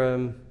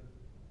remember,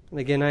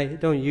 again, I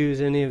don't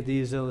use any of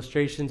these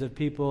illustrations of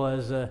people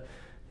as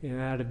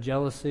out of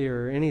jealousy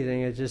or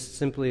anything. It's just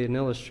simply an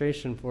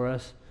illustration for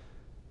us.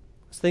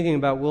 I was thinking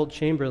about Wilt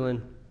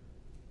Chamberlain,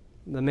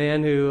 the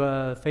man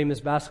who, famous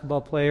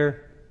basketball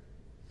player,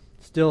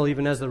 still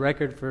even has the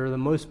record for the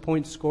most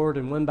points scored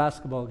in one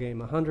basketball game,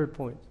 100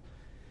 points.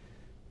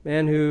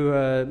 Man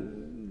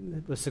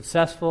who was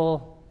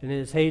successful in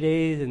his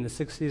heydays in the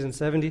 60s and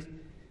 70s,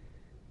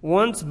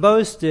 once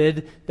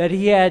boasted that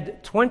he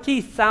had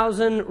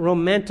 20,000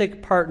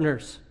 romantic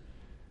partners.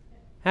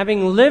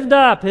 Having lived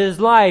up his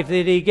life,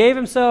 that he gave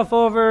himself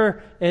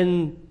over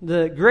in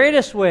the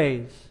greatest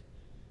ways.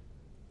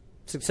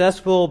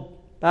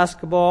 Successful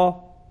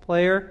basketball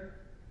player,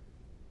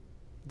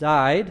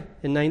 died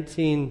in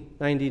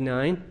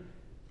 1999,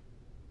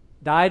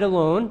 died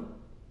alone,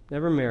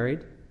 never married,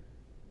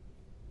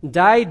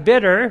 died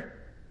bitter.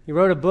 He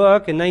wrote a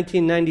book in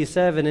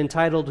 1997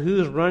 entitled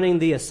Who's Running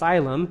the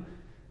Asylum,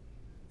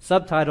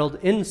 subtitled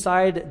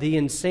Inside the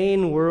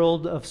Insane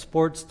World of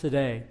Sports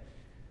Today,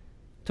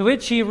 to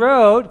which he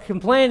wrote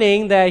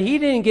complaining that he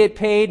didn't get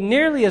paid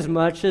nearly as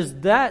much as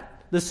the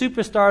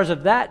superstars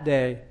of that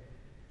day.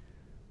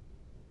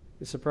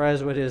 You're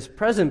surprised what his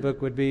present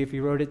book would be if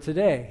he wrote it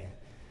today.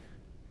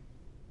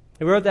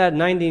 He wrote that in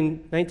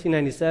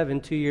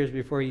 1997, 2 years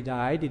before he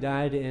died. He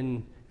died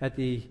at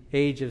the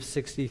age of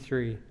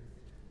 63.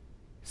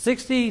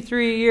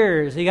 63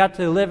 years he got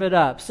to live it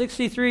up.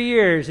 63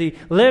 years he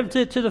lived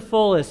it to the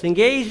fullest,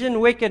 engaged in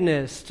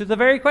wickedness. To the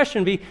very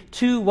question be,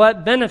 to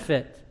what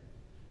benefit?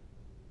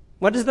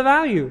 What is the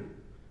value?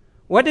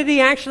 What did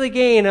he actually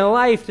gain in a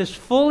life just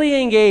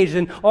fully engaged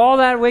in all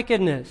that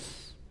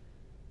wickedness?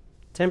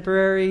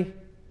 Temporary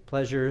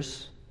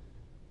pleasures,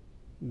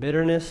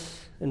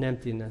 bitterness, and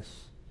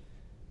emptiness.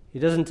 He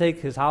doesn't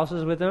take his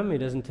houses with him. He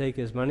doesn't take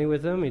his money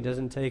with him. He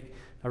doesn't take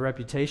a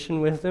reputation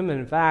with him.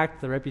 And in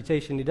fact, the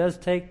reputation he does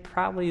take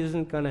probably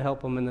isn't going to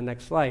help him in the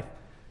next life.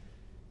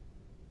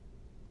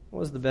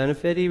 What was the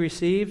benefit he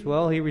received?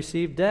 Well, he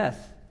received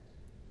death.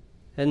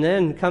 And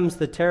then comes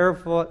the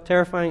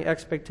terrifying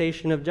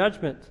expectation of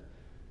judgment.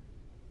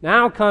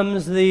 Now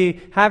comes the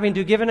having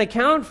to give an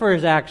account for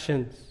his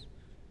actions.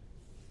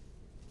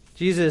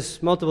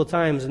 Jesus, multiple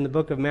times in the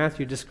book of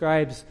Matthew,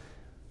 describes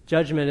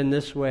judgment in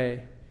this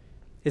way.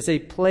 It's a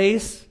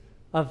place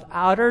of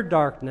outer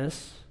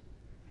darkness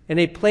and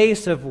a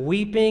place of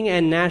weeping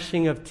and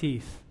gnashing of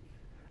teeth.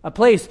 A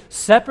place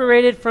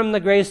separated from the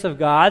grace of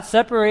God,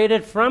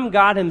 separated from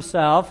God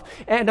himself,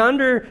 and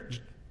under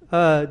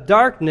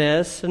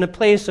darkness, and a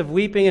place of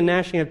weeping and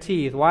gnashing of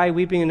teeth. Why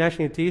weeping and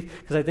gnashing of teeth?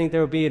 Because I think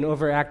there would be an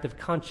overactive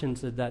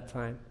conscience at that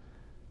time.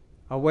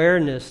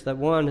 Awareness that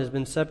one has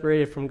been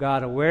separated from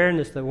God.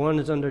 Awareness that one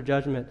is under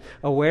judgment.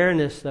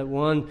 Awareness that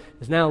one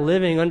is now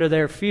living under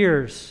their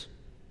fears.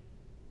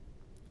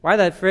 Why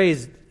that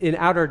phrase, in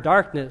outer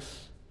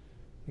darkness?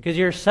 Because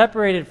you're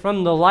separated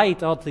from the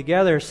light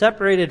altogether,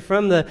 separated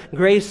from the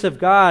grace of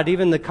God,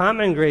 even the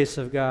common grace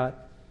of God. I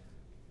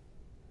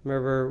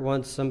remember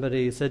once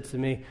somebody said to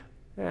me,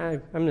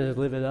 I'm going to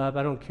live it up.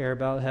 I don't care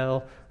about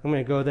hell. I'm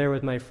going to go there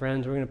with my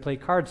friends. We're going to play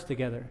cards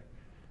together.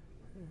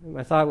 And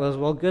my thought was,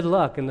 well, good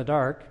luck in the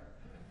dark.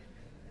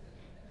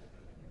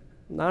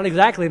 Not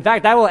exactly. In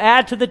fact, that will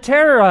add to the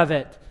terror of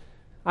it.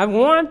 I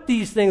want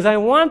these things. I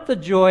want the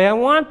joy. I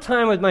want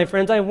time with my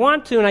friends. I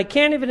want to, and I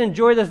can't even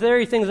enjoy the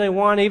very things I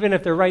want, even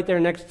if they're right there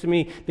next to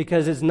me,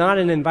 because it's not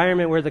an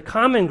environment where the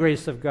common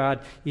grace of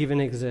God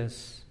even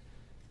exists.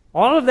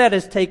 All of that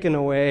is taken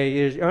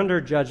away. You're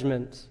under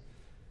judgment.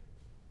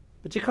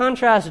 But you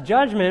contrast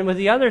judgment with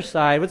the other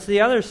side. What's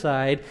the other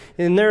side?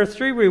 And there are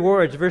three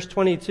rewards. Verse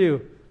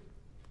 22.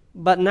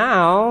 But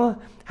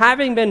now,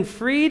 having been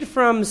freed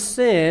from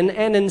sin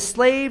and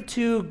enslaved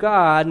to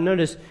God,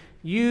 notice,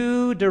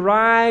 you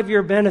derive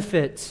your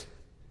benefit.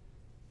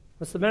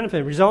 What's the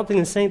benefit? Resulting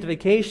in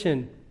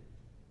sanctification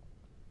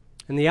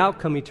and the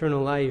outcome,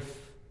 eternal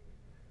life.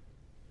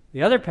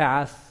 The other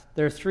path,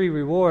 there are three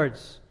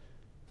rewards.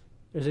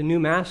 There's a new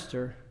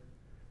master.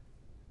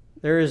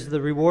 There is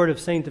the reward of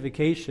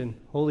sanctification,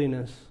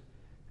 holiness,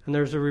 and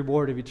there's a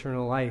reward of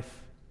eternal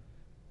life.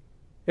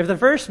 If the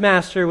first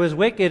master was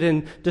wicked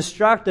and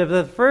destructive,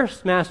 the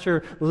first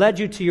master led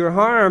you to your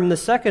harm, the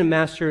second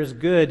master is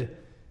good.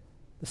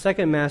 The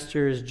second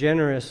master is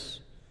generous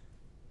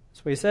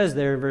That's what he says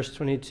there in verse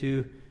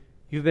 22.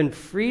 You've been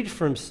freed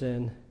from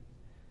sin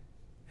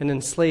and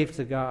enslaved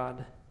to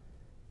God.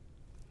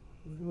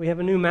 We have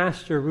a new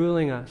master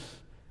ruling us.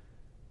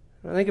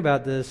 Now think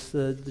about this,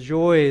 the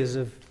joys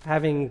of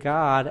having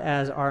God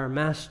as our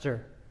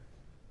master.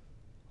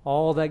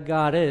 All that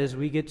God is,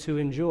 we get to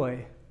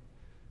enjoy.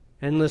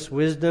 Endless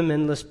wisdom,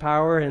 endless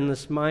power,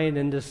 endless mind,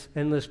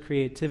 endless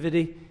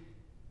creativity,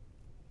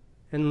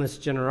 endless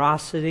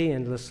generosity,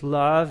 endless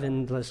love,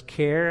 endless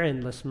care,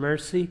 endless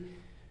mercy.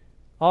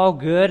 All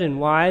good and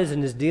wise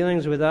in his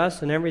dealings with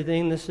us and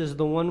everything. This is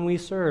the one we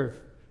serve.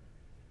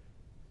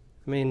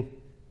 I mean,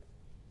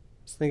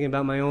 I was thinking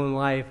about my own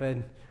life.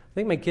 I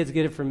think my kids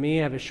get it from me.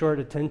 I have a short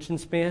attention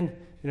span.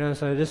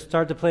 So I just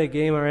start to play a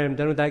game. All right, I'm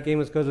done with that game.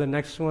 Let's go to the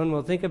next one.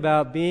 Well, think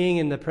about being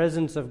in the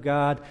presence of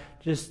God,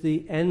 just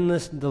the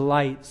endless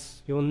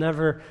delights. You will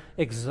never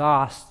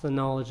exhaust the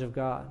knowledge of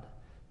God.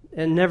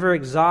 And never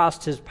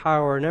exhaust his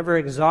power, never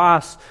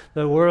exhaust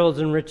the worlds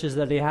and riches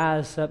that he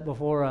has set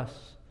before us.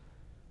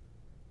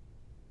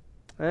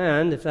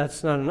 And if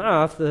that's not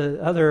enough, the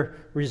other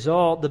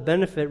result, the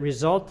benefit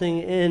resulting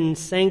in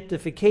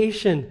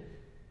sanctification,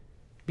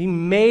 be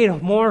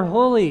made more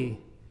holy,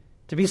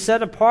 to be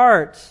set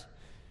apart,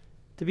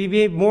 to be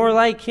made more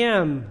like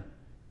him,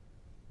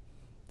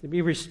 to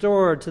be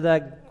restored to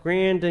that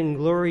grand and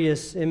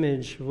glorious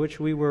image of which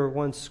we were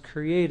once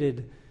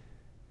created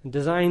and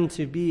designed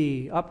to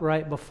be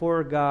upright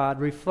before God,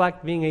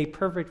 being a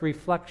perfect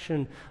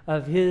reflection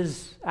of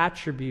his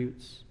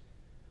attributes.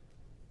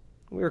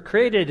 We were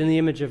created in the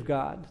image of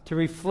God, to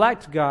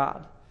reflect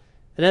God.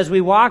 And as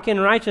we walk in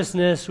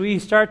righteousness, we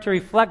start to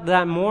reflect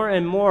that more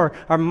and more.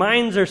 Our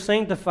minds are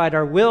sanctified,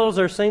 our wills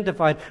are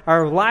sanctified,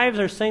 our lives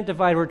are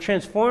sanctified. We're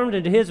transformed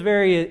into his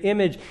very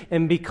image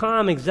and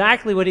become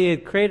exactly what he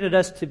had created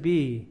us to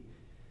be.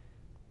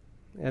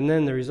 And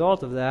then the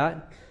result of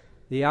that,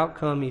 the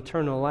outcome,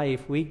 eternal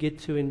life, we get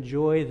to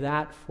enjoy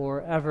that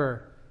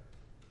forever.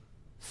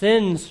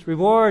 Sins,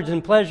 rewards,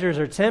 and pleasures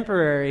are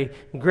temporary.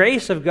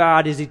 Grace of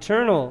God is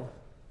eternal.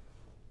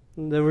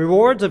 The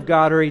rewards of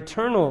God are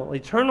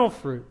eternal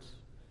fruits.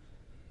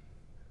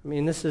 I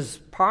mean, this is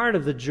part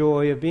of the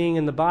joy of being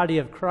in the body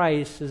of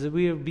Christ, is that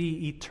we will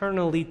be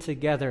eternally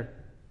together.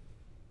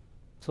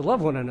 So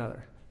love one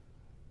another.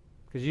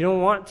 Because you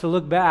don't want to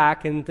look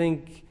back and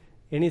think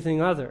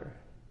anything other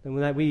than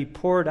that we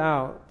poured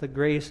out the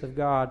grace of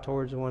God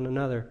towards one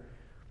another.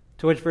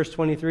 To which verse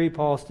 23,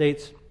 Paul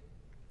states,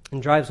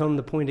 and drives home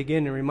the point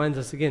again and reminds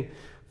us again,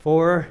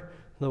 for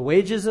the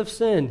wages of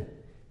sin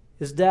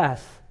is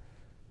death,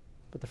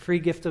 but the free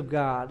gift of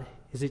God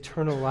is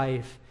eternal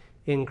life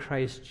in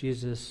Christ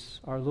Jesus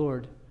our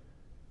Lord.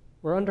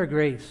 We're under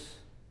grace.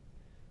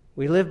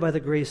 We live by the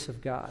grace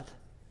of God.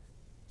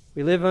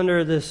 We live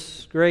under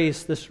this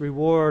grace, this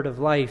reward of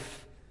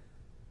life.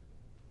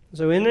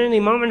 So in any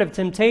moment of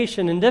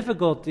temptation and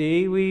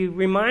difficulty, we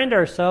remind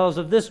ourselves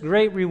of this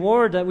great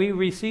reward that we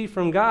receive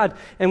from God,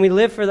 and we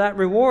live for that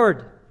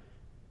reward.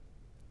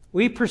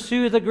 We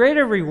pursue the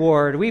greater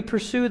reward. We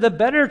pursue the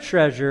better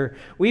treasure.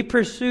 We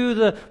pursue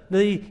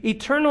the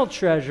eternal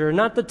treasure,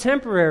 not the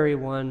temporary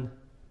one,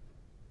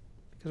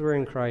 because we're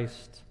in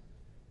Christ.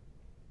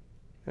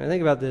 And I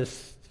think about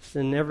this just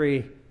in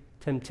every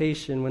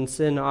temptation, when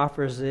sin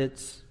offers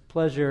its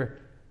pleasure,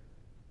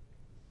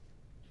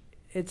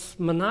 it's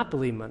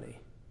monopoly money.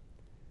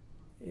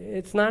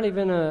 It's not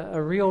even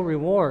a real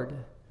reward.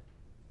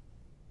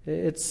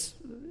 It's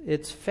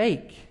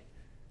fake.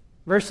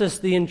 Versus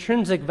the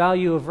intrinsic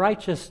value of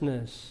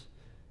righteousness,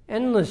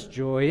 endless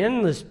joy,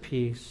 endless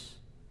peace.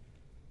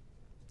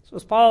 So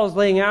as Paul is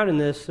laying out in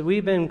this,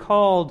 we've been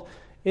called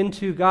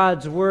into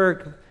God's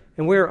work,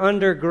 and we're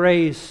under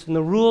grace, and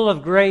the rule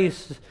of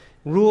grace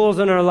rules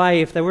in our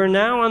life, that we're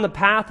now on the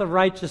path of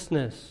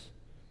righteousness.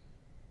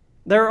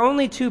 There are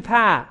only two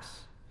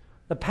paths: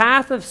 the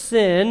path of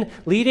sin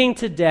leading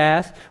to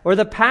death, or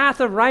the path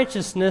of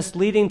righteousness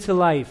leading to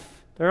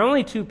life. There are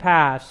only two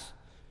paths.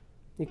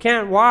 You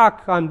can't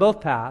walk on both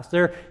paths.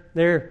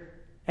 They're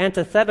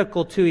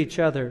antithetical to each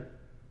other.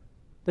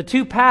 The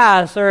two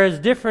paths are as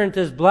different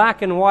as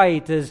black and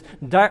white, as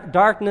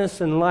darkness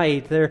and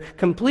light. They're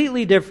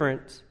completely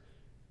different.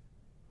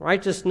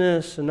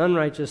 Righteousness and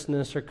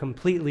unrighteousness are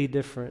completely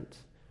different.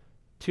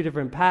 Two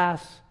different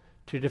paths,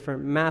 two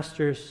different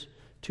masters,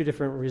 two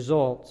different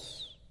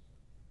results.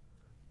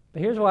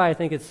 But here's why I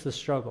think it's the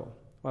struggle,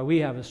 why we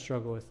have a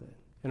struggle with it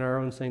in our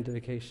own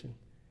sanctification.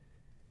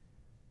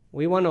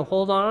 We want to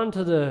hold on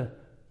to the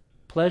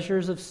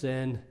pleasures of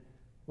sin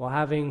while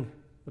having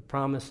the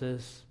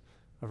promises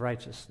of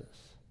righteousness.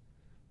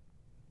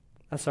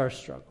 That's our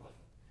struggle.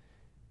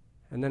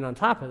 And then on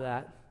top of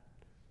that,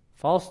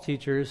 false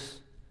teachers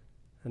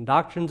and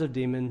doctrines of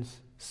demons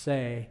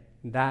say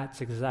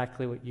that's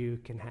exactly what you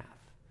can have.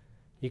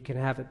 You can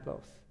have it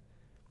both.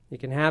 You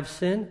can have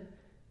sin,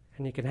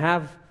 and you can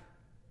have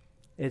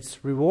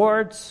its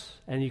rewards,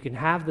 and you can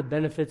have the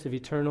benefits of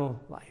eternal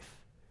life.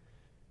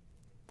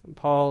 And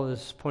Paul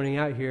is pointing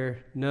out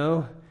here,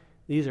 no,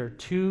 these are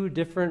two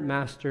different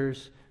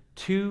masters,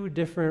 two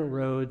different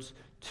roads,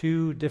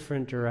 two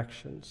different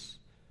directions.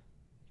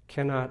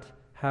 cannot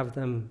have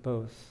them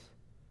both.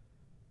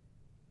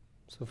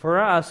 So for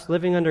us,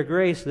 living under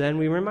grace, then,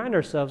 we remind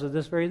ourselves of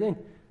this very thing.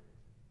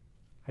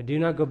 I do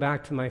not go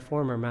back to my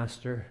former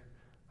master.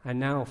 I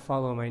now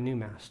follow my new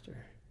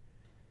master.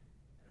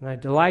 And I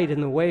delight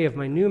in the way of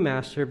my new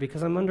master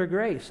because I'm under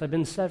grace. I've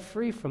been set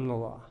free from the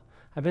law.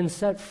 I've been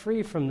set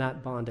free from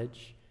that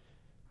bondage.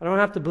 I don't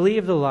have to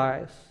believe the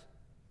lies.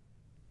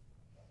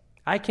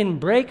 I can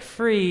break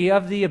free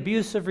of the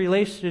abusive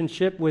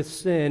relationship with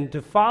sin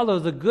to follow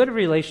the good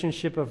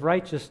relationship of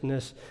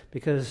righteousness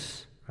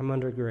because I'm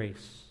under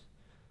grace.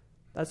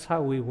 That's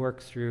how we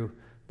work through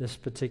this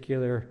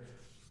particular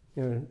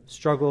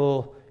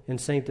struggle in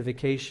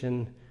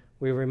sanctification.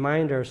 We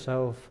remind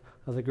ourselves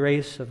of the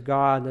grace of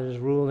God that is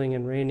ruling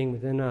and reigning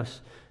within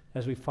us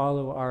as we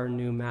follow our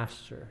new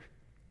master.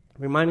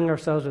 Reminding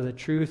ourselves of the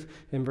truth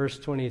in verse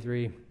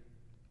 23.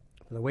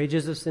 For the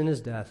wages of sin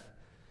is death,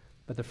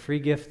 but the free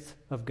gift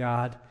of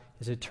God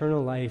is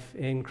eternal life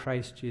in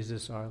Christ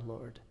Jesus our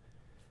Lord.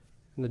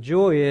 And the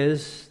joy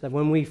is that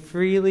when we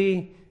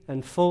freely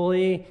and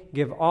fully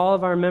give all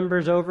of our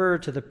members over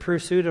to the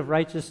pursuit of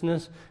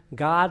righteousness,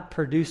 God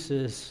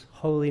produces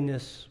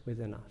holiness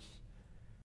within us.